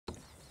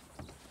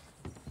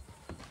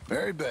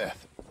Mary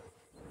Beth.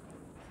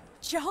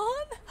 John?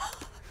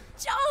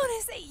 John,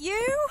 is it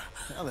you?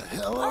 How the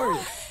hell are you?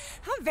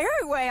 I'm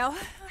very well.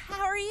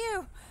 How are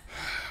you?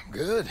 I'm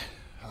good.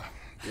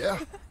 Yeah.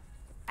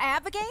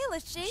 Abigail,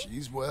 is she?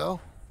 She's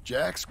well.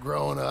 Jack's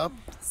growing up.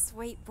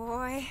 Sweet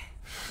boy.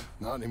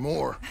 Not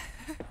anymore.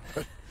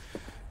 But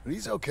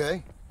he's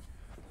okay.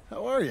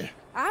 How are you?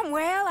 I'm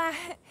well.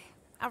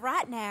 I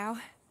write now.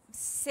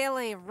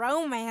 Silly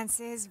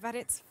romances, but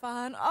it's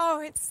fun.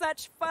 Oh, it's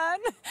such fun.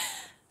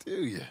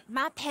 Do you?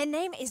 My pen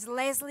name is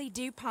Leslie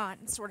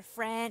Dupont. Sort of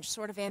French,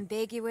 sort of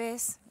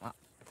ambiguous. Well,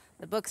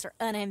 the books are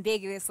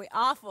unambiguously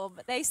awful,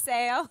 but they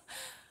sell.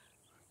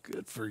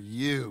 Good for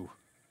you.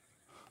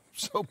 I'm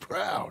so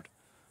proud.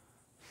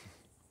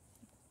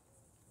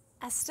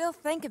 I still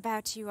think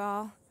about you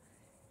all.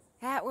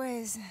 That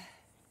was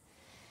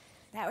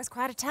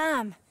quite a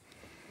time.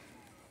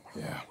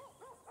 Yeah.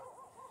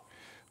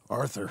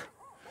 Arthur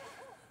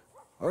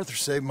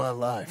saved my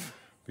life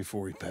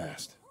before he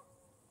passed.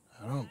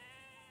 I don't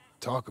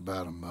talk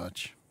about him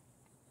much,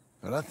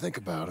 but I think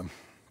about him.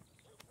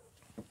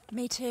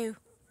 Me too.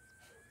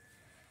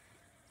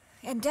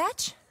 And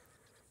Dutch?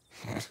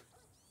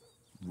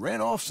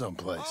 Ran off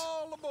someplace.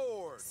 All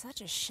aboard!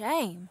 Such a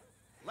shame.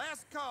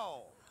 Last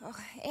call. Oh,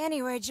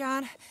 anyway,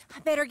 John, I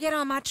better get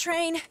on my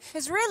train.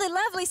 It's really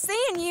lovely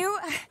seeing you.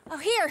 Oh,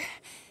 here.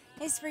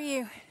 It's for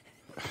you.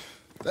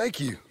 Thank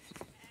you.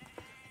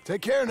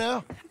 Take care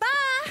now. Bye!